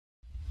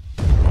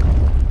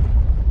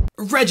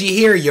Reggie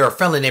here, your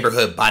friendly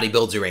neighborhood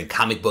bodybuilder and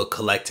comic book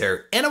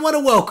collector, and I want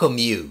to welcome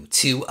you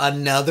to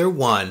another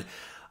one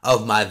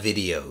of my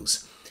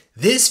videos.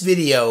 This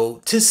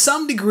video, to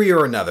some degree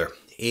or another,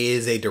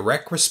 is a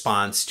direct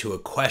response to a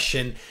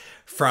question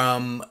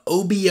from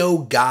OBO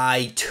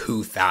Guy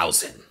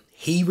 2000.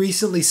 He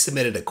recently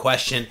submitted a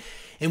question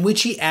in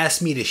which he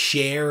asked me to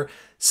share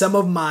some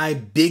of my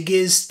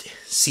biggest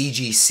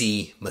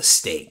CGC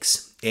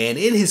mistakes. And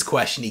in his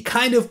question, he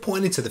kind of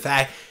pointed to the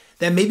fact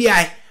that maybe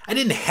I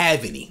didn't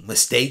have any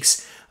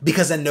mistakes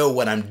because I know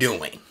what I'm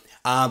doing.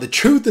 The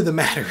truth of the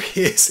matter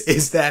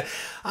is that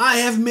I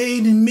have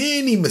made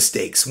many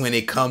mistakes when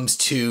it comes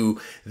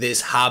to this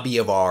hobby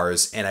of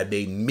ours, and I've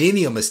made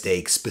many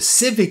mistakes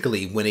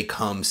specifically when it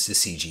comes to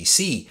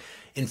CGC.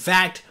 In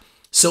fact,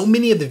 so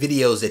many of the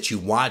videos that you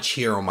watch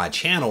here on my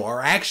channel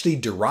are actually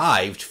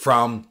derived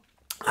from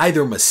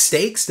either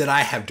mistakes that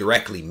I have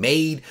directly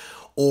made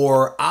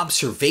or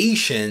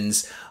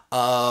observations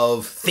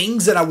of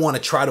things that I want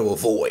to try to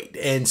avoid.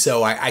 And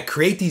so I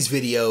create these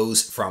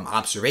videos from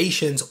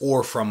observations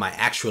or from my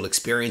actual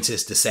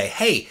experiences to say,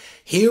 hey,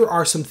 here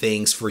are some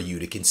things for you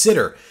to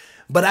consider.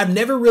 But I've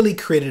never really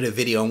created a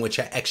video in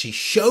which I actually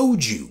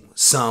showed you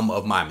some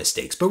of my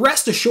mistakes. But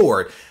rest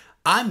assured,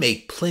 I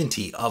make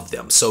plenty of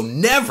them. So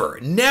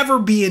never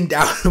be in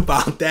doubt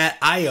about that.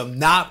 I am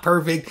not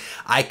perfect.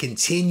 I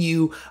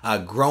continue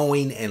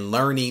growing and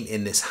learning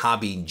in this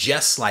hobby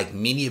just like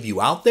many of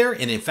you out there.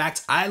 And in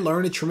fact, I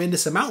learn a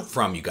tremendous amount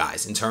from you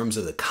guys in terms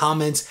of the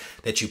comments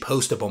that you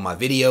post up on my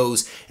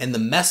videos and the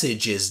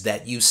messages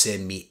that you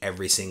send me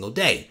every single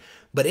day.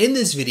 But in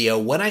this video,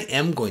 what I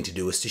am going to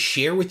do is to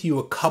share with you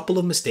a couple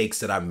of mistakes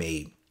that I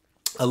made,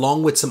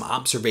 along with some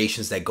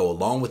observations that go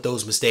along with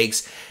those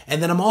mistakes.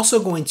 And then I'm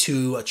also going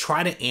to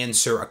try to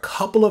answer a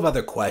couple of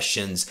other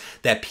questions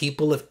that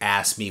people have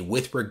asked me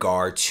with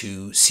regard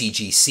to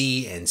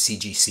CGC and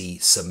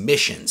CGC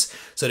submissions.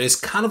 So there's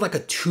kind of like a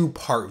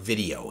two-part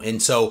video.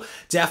 And so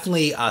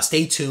definitely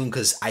stay tuned,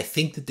 because I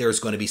think that there's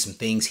going to be some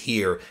things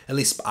here, at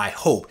least I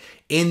hope,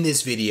 in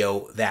this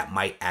video that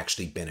might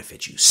actually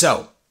benefit you.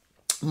 So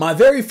my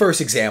very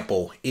first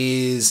example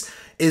is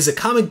a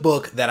comic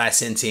book that I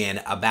sent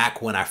in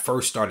back when I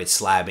first started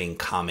slabbing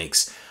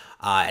comics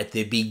at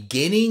the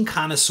beginning,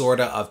 kind of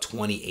of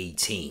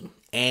 2018.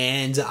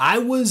 And I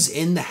was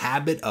in the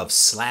habit of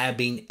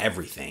slabbing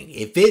everything.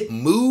 If it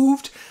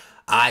moved,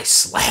 I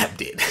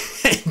slabbed it.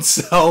 And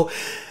so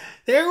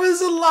there was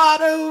a lot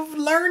of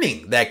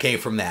learning that came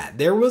from that.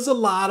 There was a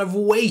lot of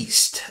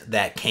waste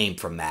that came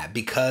from that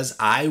because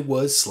I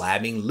was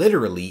slabbing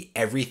literally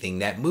everything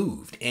that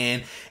moved.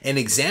 And an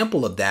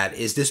example of that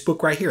is this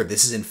book right here.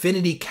 This is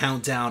Infinity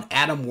Countdown,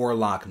 Adam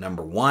Warlock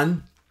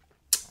 #1.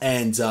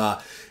 And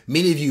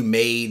many of you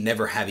may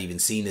never have even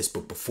seen this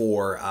book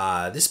before.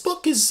 This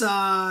book is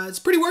it's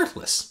pretty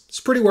worthless. It's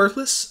pretty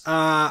worthless.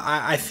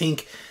 I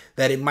think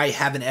that it might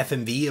have an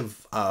FMV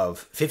of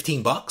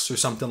 15 bucks or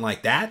something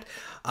like that.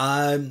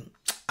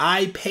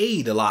 I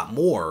paid a lot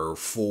more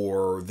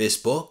for this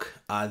book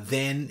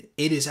than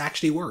it is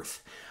actually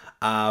worth.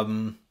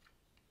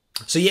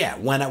 So yeah,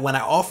 when I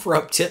offer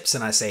up tips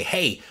and I say,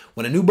 hey,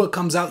 when a new book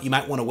comes out, you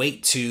might want to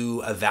wait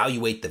to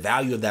evaluate the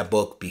value of that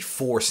book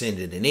before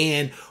sending it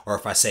in. Or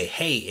if I say,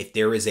 hey, if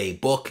there is a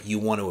book, you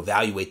want to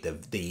evaluate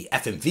the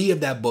FMV of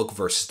that book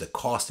versus the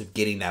cost of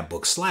getting that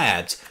book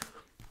slabbed.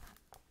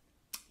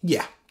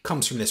 Yeah,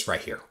 comes from this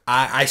right here.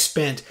 I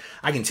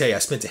can tell you, I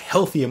spent a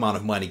healthy amount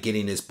of money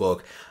getting this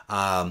book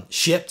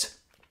shipped,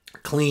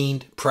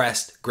 cleaned,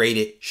 pressed,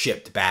 graded,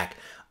 shipped back.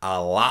 A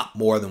lot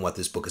more than what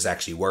this book is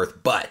actually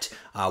worth. But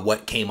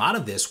what came out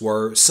of this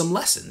were some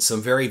lessons,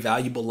 some very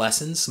valuable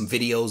lessons, some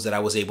videos that I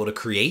was able to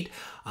create,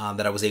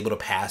 that I was able to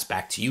pass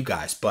back to you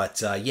guys.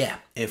 But yeah,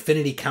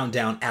 Infinity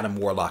Countdown, Adam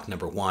Warlock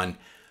 #1.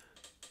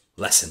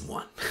 Lesson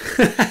 1.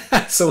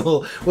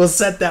 So we'll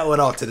set that one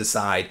off to the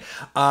side.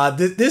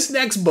 This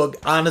next book,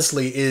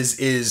 honestly,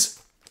 is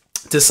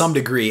to some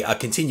degree a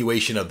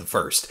continuation of the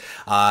first.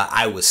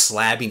 I was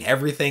slabbing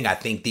everything. I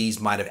think these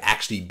might have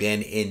actually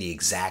been in the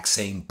exact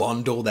same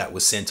bundle that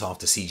was sent off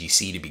to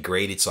CGC to be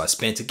graded. So I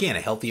spent, again,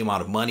 a healthy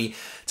amount of money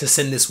to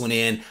send this one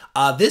in.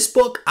 This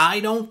book,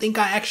 I don't think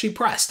I actually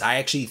pressed. I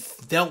actually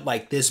felt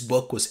like this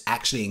book was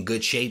actually in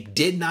good shape.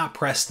 Did not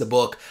press the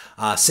book,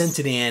 sent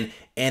it in,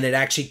 and it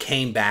actually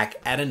came back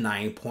at a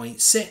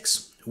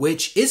 9.6.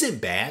 Which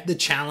isn't bad. The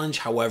challenge,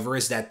 however,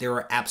 is that there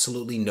are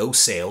absolutely no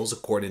sales,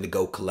 according to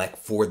Go Collect,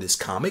 for this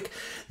comic.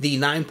 The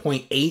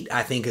 9.8,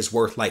 I think, is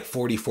worth like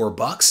 44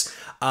 bucks.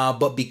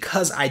 But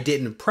because I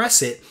didn't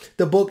press it,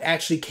 the book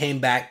actually came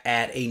back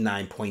at a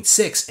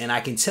 9.6. And I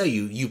can tell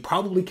you, you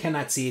probably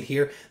cannot see it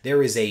here.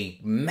 There is a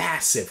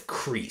massive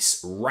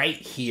crease right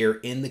here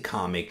in the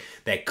comic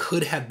that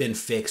could have been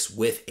fixed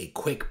with a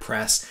quick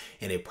press,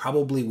 and it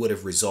probably would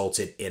have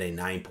resulted in a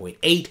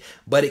 9.8,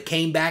 but it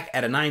came back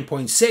at a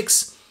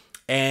 9.6.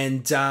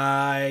 And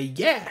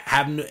yeah,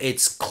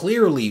 it's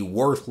clearly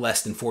worth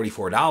less than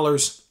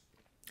 $44.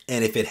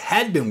 And if it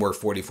had been worth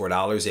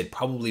 $44, it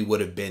probably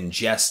would have been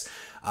just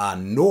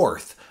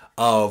north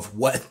of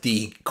what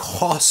the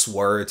costs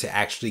were to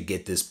actually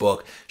get this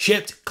book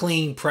shipped,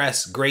 clean,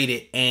 pressed,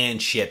 graded,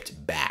 and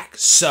shipped back.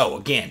 So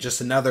again,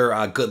 just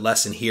another good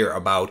lesson here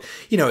about,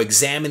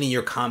 examining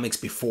your comics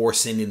before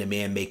sending them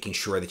in, making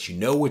sure that you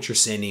know what you're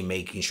sending,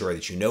 making sure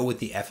that you know what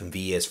the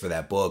F&V is for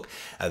that book,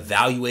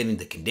 evaluating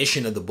the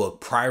condition of the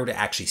book prior to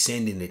actually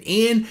sending it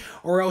in,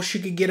 or else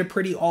you could get a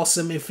pretty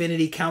awesome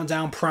Infinity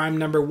Countdown Prime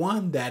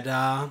 #1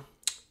 that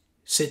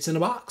sits in a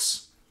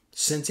box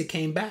since it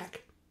came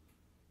back.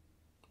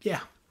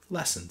 Yeah,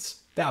 lessons.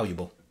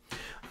 Valuable,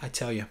 I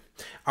tell you.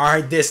 All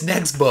right, this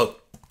next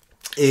book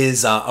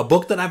is a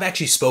book that I've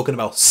actually spoken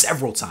about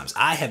several times.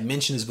 I have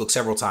mentioned this book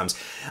several times,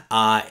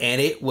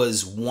 and it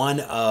was one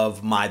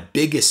of my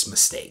biggest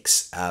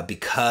mistakes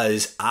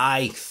because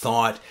I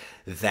thought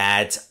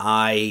that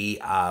I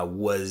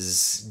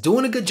was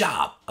doing a good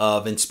job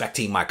of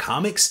inspecting my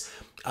comics.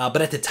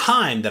 But at the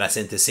time that I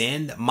sent this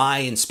in, my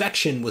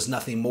inspection was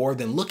nothing more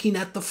than looking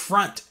at the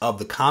front of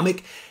the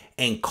comic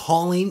and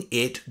calling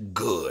it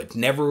good.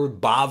 Never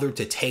bothered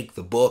to take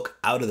the book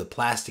out of the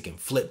plastic and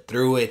flip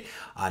through it.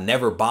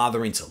 Never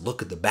bothering to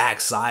look at the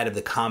back side of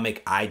the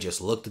comic. I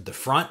just looked at the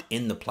front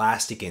in the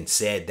plastic and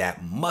said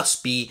that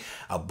must be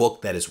a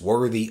book that is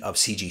worthy of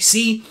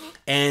CGC.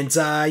 And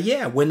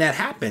yeah, when that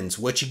happens,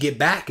 what you get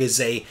back is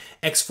a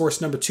X-Force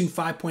 #2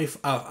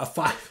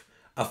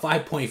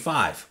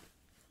 5.5.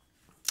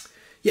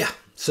 Yeah,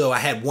 so I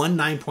had one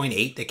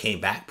 9.8 that came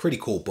back. Pretty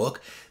cool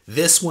book.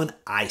 This one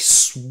I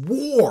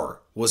swore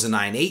was a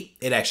 9.8.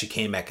 It actually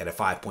came back at a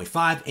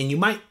 5.5, and you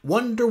might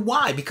wonder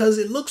why, because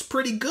it looks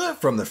pretty good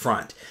from the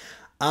front.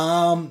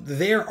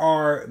 There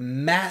are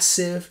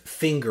massive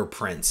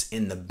fingerprints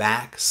in the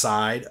back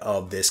side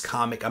of this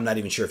comic. I'm not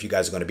even sure if you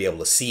guys are going to be able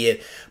to see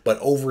it, but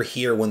over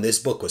here, when this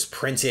book was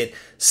printed,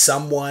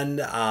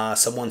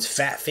 someone's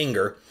fat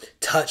finger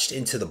touched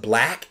into the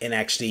black and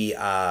actually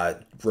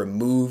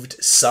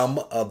removed some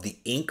of the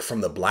ink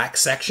from the black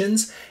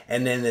sections,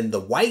 and then in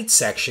the white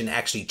section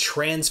actually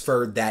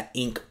transferred that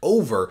ink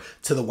over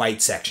to the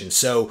white section.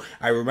 So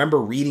I remember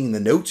reading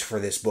the notes for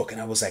this book, and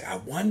I was like, I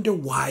wonder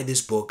why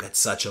this book got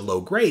such a low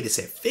grade. It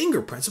said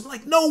fingerprints. I'm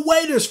like, no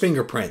way there's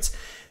fingerprints.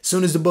 As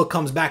soon as the book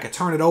comes back, I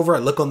turn it over, I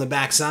look on the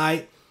back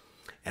side,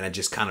 and I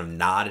just kind of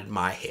nodded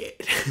my head.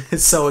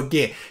 So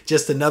again,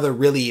 just another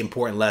really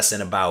important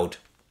lesson about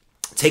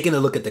taking a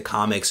look at the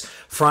comics,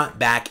 front,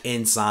 back,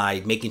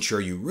 inside, making sure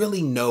you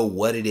really know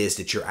what it is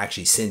that you're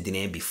actually sending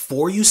in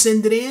before you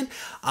send it in.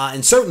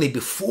 And certainly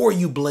before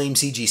you blame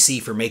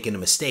CGC for making a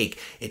mistake,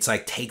 it's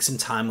like take some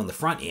time on the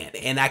front end.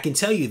 And I can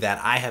tell you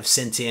that I have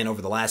sent in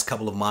over the last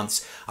couple of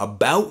months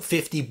about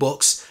 50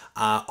 books.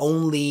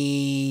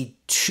 Only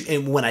two,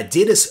 and when I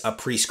did a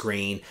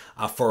pre-screen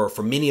for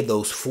many of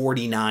those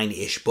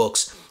 49-ish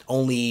books,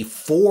 only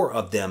 4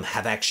 of them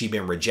have actually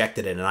been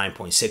rejected at a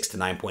 9.6 to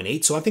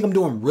 9.8. So I think I'm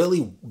doing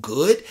really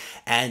good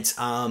at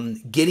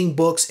getting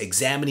books,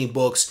 examining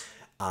books,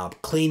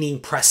 cleaning,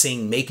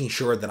 pressing, making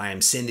sure that I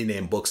am sending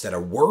in books that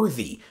are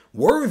worthy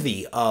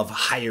of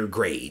higher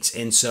grades.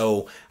 And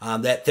so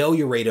that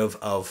failure rate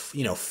of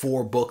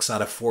 4 books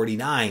out of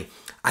 49,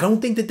 I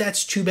don't think that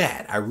that's too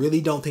bad. I really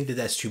don't think that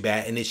that's too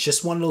bad. And it's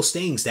just one of those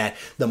things that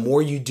the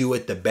more you do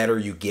it, the better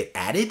you get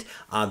at it.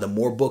 The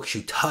more books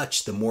you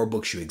touch, the more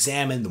books you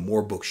examine, the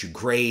more books you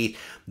grade,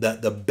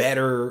 the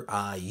better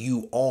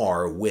you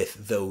are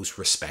with those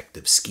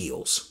respective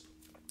skills.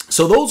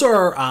 So those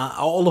are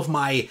all of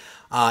my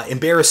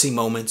embarrassing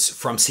moments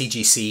from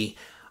CGC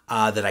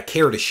that I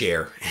care to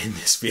share in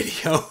this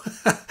video.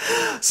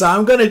 So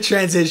I'm going to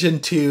transition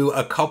to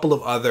a couple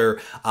of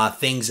other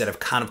things that have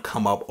kind of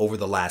come up over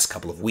the last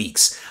couple of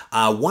weeks.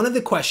 One of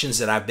the questions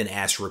that I've been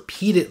asked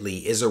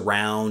repeatedly is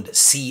around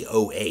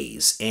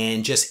COAs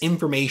and just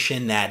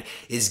information that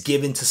is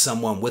given to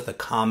someone with a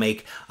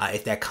comic,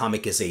 if that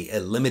comic is a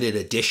limited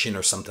edition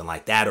or something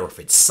like that, or if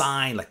it's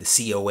signed, like the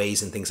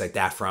COAs and things like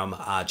that from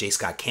J.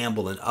 Scott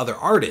Campbell and other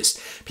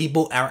artists.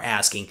 People are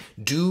asking,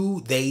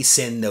 do they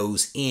send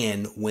those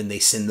in when they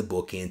send the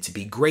book in to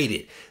be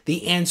graded?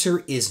 The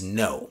answer is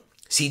no.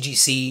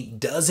 CGC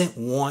doesn't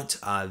want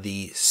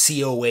the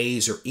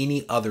COAs or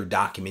any other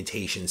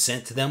documentation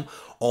sent to them.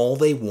 All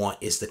they want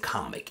is the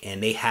comic,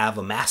 and they have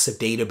a massive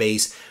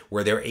database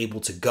where they're able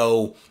to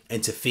go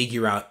and to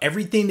figure out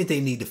everything that they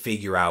need to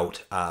figure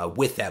out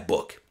with that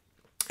book.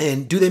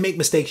 And do they make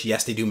mistakes?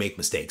 Yes, they do make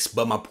mistakes.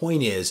 But my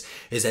point is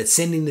that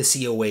sending the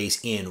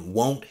COAs in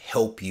won't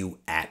help you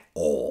at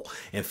all.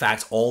 In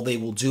fact, all they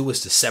will do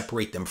is to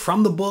separate them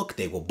from the book.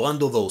 They will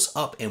bundle those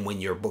up, and when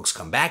your books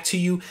come back to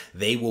you,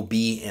 they will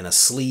be in a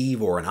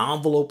sleeve or an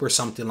envelope or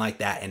something like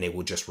that, and they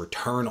will just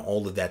return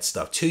all of that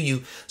stuff to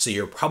you. So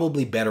you're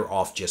probably better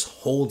off just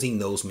holding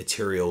those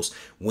materials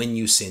when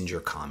you send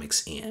your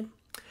comics in.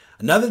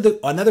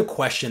 Another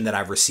question that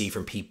I've received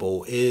from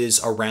people is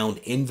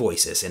around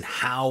invoices and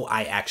how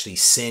I actually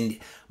send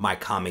my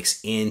comics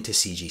into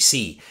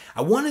CGC.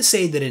 I want to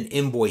say that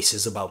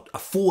a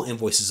full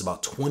invoice is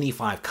about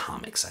 25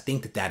 comics. I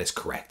think that is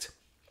correct.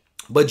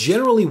 But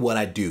generally what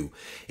I do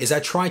is I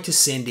try to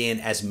send in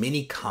as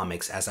many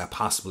comics as I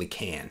possibly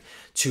can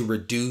to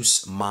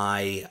reduce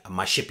my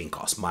shipping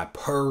costs, my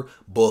per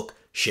book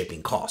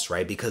shipping costs,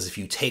 right? Because if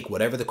you take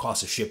whatever the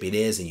cost of shipping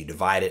is and you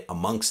divide it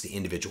amongst the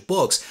individual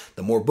books,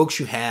 the more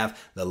books you have,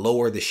 the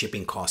lower the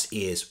shipping cost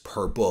is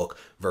per book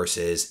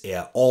versus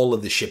all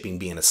of the shipping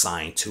being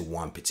assigned to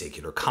one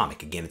particular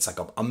comic. Again, it's like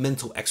a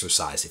mental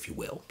exercise, if you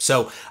will.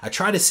 So I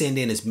try to send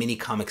in as many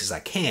comics as I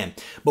can.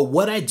 But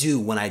what I do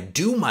when I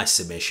do my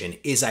submission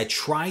is I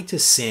try to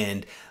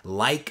send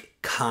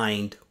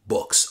like-kind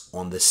books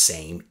on the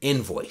same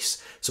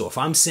invoice. So if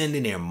I'm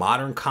sending in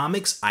modern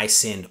comics, I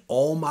send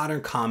all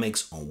modern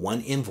comics on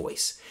one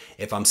invoice.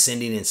 If I'm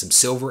sending in some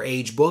Silver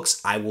Age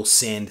books, I will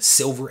send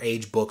Silver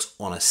Age books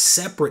on a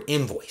separate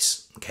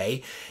invoice,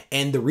 okay?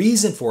 And the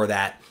reason for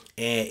that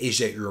is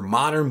that your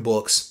modern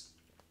books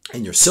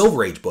and your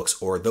Silver Age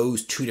books, or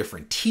those two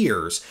different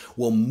tiers,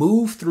 will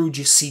move through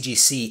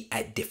CGC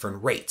at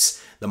different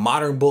rates. The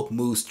modern book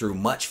moves through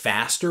much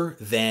faster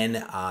than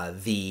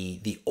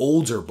the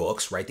older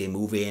books, right? They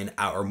move in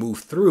or move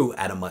through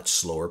at a much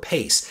slower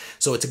pace.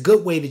 So it's a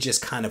good way to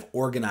just kind of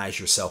organize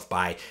yourself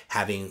by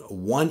having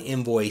one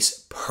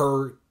invoice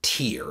per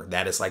tier.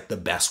 That is like the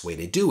best way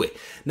to do it.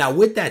 Now,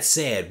 with that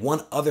said,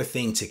 one other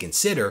thing to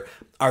consider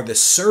are the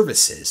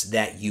services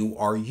that you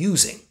are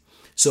using.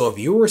 So if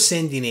you were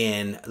sending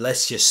in,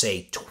 let's just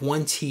say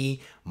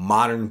 20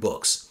 modern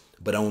books,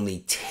 but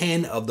only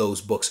 10 of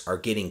those books are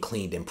getting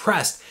cleaned and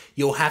pressed,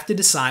 you'll have to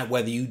decide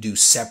whether you do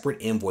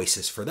separate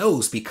invoices for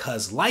those,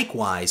 because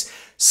likewise,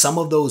 some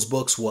of those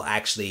books will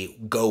actually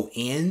go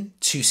in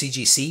to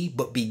CGC,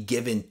 but be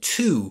given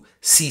to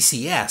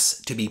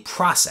CCS to be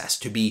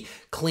processed, to be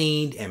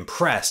cleaned and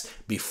pressed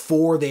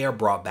before they are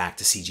brought back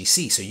to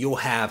CGC. So you'll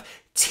have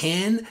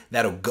 10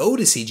 that'll go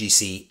to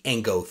CGC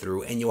and go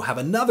through, and you'll have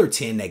another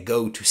 10 that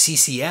go to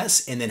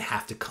CCS and then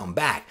have to come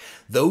back.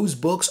 Those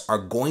books are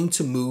going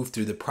to move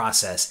through the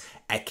process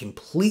at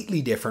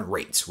completely different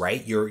rates,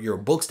 right? Your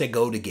books that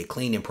go to get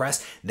cleaned and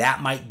pressed,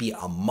 that might be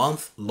a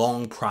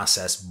month-long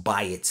process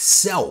by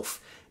itself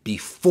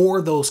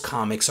before those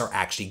comics are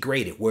actually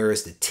graded,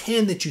 whereas the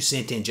 10 that you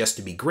sent in just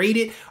to be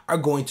graded are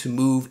going to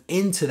move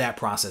into that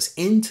process,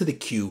 into the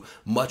queue,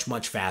 much,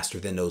 much faster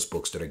than those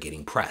books that are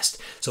getting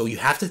pressed. So you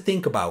have to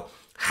think about,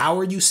 how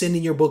are you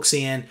sending your books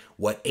in,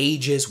 what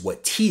ages,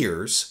 what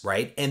tiers,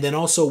 right? And then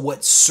also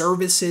what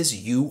services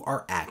you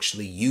are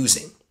actually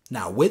using.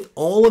 Now, with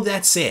all of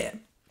that said,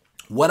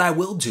 what I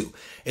will do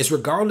is,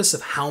 regardless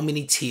of how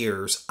many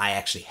tiers I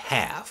actually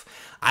have,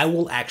 I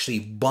will actually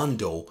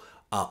bundle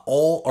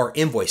all our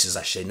invoices,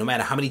 I should say, no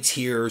matter how many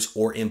tiers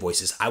or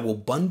invoices, I will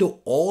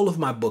bundle all of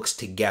my books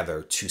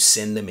together to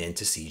send them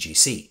into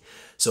CGC.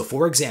 So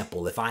for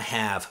example, if I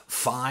have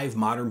 5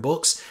 modern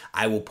books,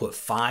 I will put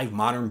 5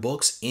 modern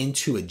books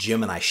into a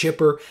Gemini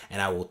shipper,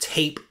 and I will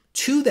tape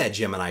to that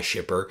Gemini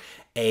shipper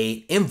a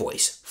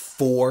invoice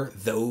for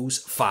those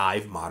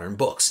 5 modern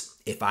books.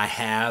 If I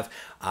have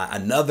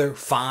another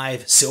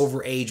 5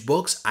 Silver Age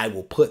books, I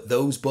will put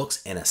those books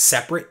in a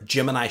separate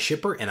Gemini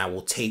shipper, and I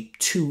will tape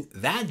to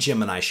that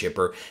Gemini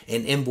shipper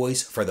an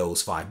invoice for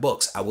those 5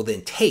 books. I will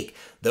then take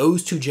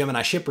those 2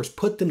 Gemini shippers,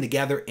 put them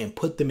together and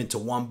put them into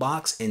one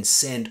box and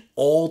send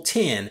all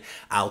 10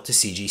 out to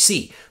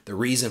CGC. The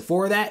reason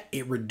for that,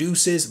 it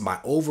reduces my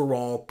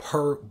overall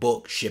per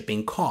book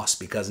shipping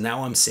cost, because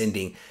now I'm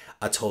sending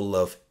a total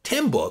of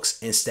 10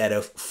 books instead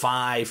of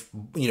 5,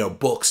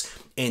 books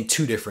in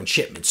 2 different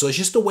shipments. So it's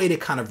just a way to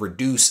kind of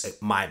reduce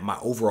my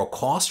overall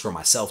cost for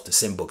myself to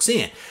send books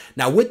in.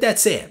 Now, with that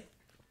said,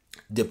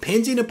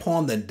 depending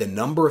upon the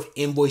number of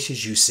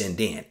invoices you send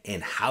in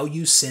and how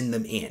you send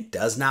them in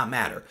does not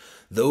matter.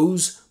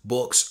 Those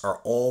books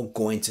are all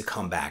going to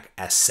come back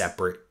as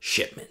separate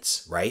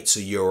shipments, right? So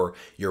your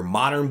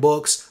modern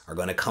books are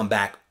going to come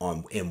back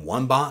in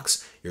one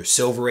box. Your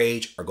Silver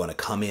Age are going to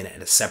come in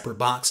a separate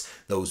box.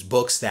 Those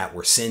books that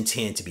were sent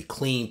in to be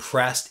clean,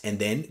 pressed, and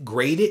then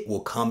graded will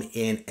come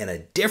in a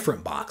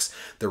different box.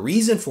 The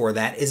reason for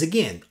that is,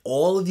 again,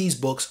 all of these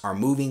books are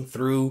moving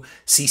through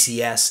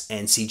CCS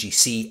and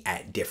CGC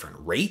at different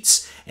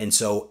rates. And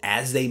so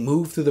as they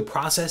move through the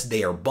process,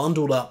 they are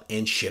bundled up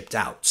and shipped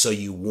out. So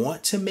you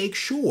want to make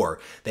sure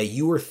that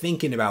you are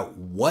thinking about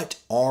what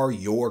are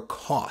your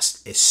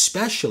costs,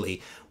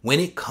 especially when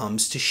it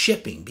comes to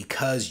shipping,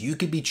 because you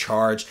could be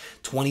charged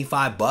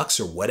 25 bucks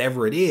or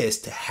whatever it is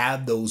to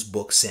have those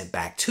books sent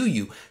back to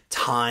you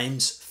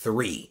times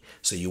 3.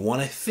 So you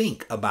want to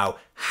think about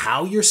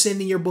how you're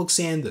sending your books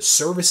in, the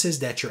services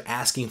that you're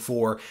asking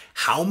for,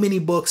 how many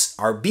books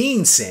are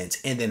being sent,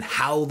 and then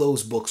how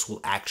those books will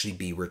actually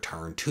be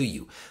returned to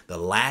you. The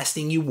last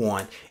thing you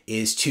want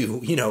is to,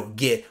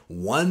 get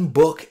one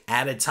book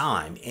at a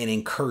time and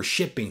incur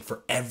shipping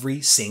for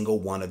every single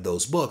one of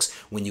those books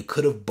when you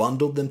could have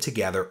bundled them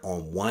together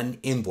on one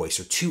invoice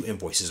or 2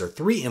 invoices or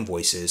 3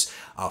 invoices,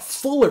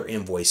 fuller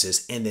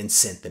invoices, and then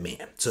sent them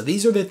in. So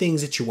these are the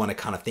things that you want to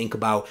kind of think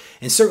about.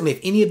 And certainly if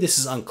any of this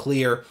is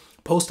unclear,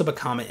 post up a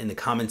comment in the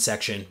comment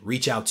section,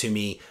 reach out to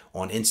me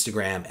on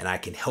Instagram, and I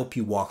can help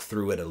you walk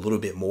through it a little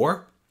bit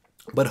more.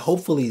 But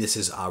hopefully this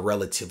is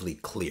relatively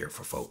clear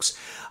for folks.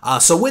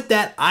 So with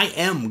that, I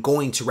am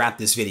going to wrap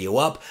this video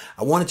up.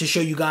 I wanted to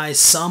show you guys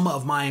some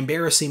of my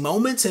embarrassing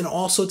moments and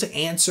also to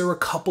answer a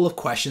couple of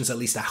questions, at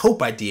least I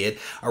hope I did,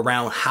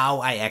 around how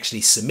I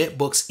actually submit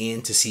books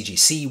into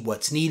CGC,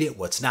 what's needed,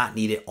 what's not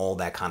needed, all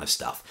that kind of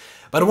stuff.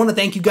 But I want to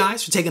thank you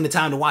guys for taking the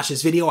time to watch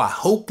this video. I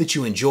hope that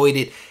you enjoyed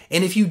it.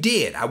 And if you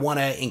did, I want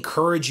to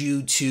encourage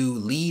you to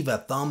leave a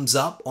thumbs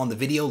up on the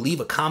video, leave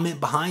a comment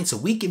behind so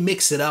we can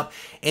mix it up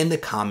in the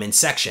comment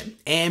section.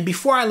 And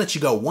before I let you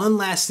go, one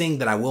last thing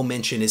that I will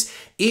mention is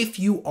if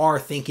you are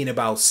thinking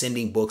about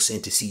sending books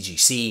into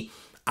CGC,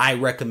 I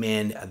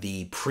recommend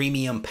the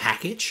premium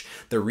package.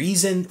 The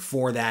reason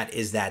for that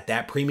is that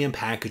that premium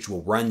package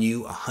will run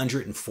you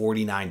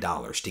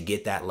 $149 to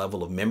get that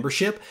level of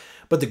membership.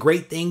 But the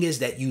great thing is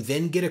that you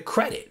then get a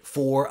credit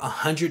for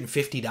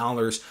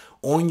 $150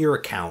 on your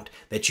account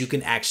that you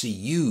can actually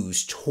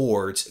use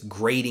towards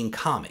grading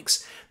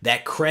comics.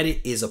 That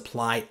credit is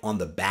applied on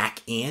the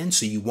back end,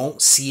 so you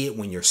won't see it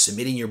when you're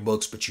submitting your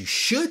books, but you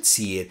should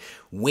see it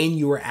when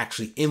you are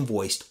actually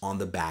invoiced on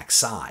the back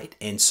side.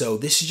 And so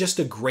this is just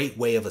a great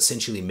way of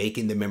essentially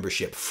making the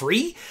membership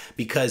free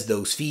because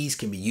those fees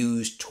can be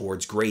used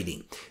towards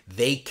grading.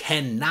 They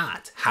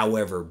cannot,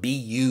 however, be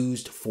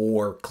used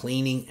for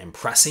cleaning and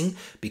pressing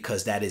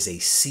because that is a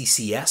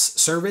CCS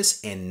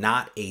service and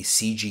not a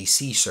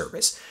CGC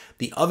service.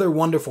 The other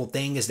wonderful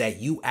thing is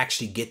that you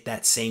actually get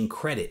that same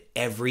credit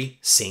every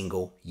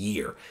single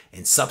year.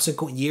 In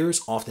subsequent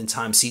years,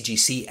 oftentimes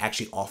CGC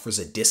actually offers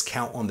a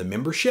discount on the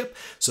membership.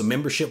 So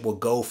membership will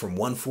go from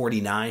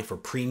 $149 for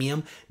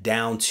premium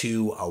down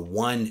to a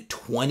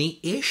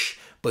 $120-ish,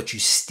 but you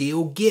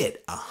still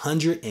get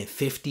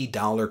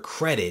 $150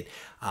 credit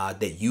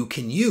that you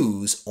can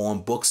use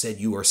on books that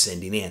you are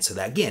sending in. So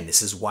that, again,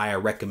 this is why I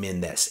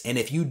recommend this. And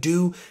if you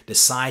do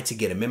decide to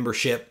get a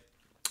membership,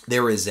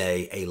 there is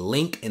a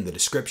link in the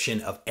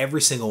description of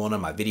every single one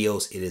of my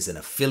videos. It is an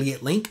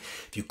affiliate link.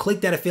 If you click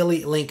that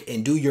affiliate link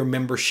and do your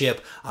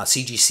membership,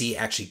 CGC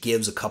actually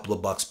gives a couple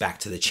of bucks back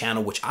to the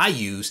channel, which I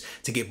use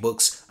to get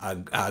books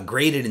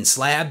graded and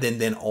slabbed and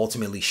then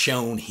ultimately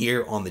shown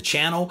here on the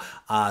channel.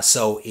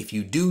 So if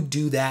you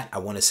do that, I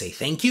want to say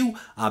thank you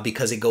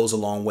because it goes a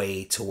long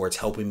way towards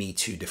helping me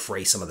to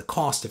defray some of the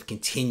cost of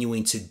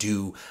continuing to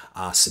do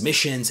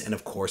submissions and,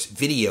 of course,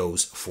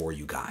 videos for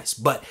you guys.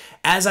 But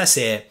as I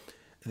said,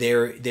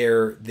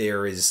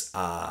 there is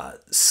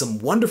some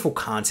wonderful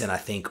content, I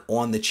think,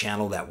 on the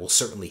channel that will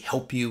certainly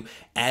help you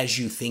as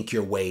you think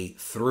your way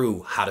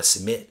through how to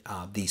submit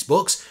these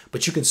books.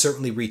 But you can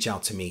certainly reach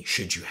out to me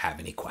should you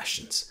have any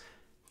questions.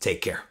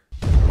 Take care.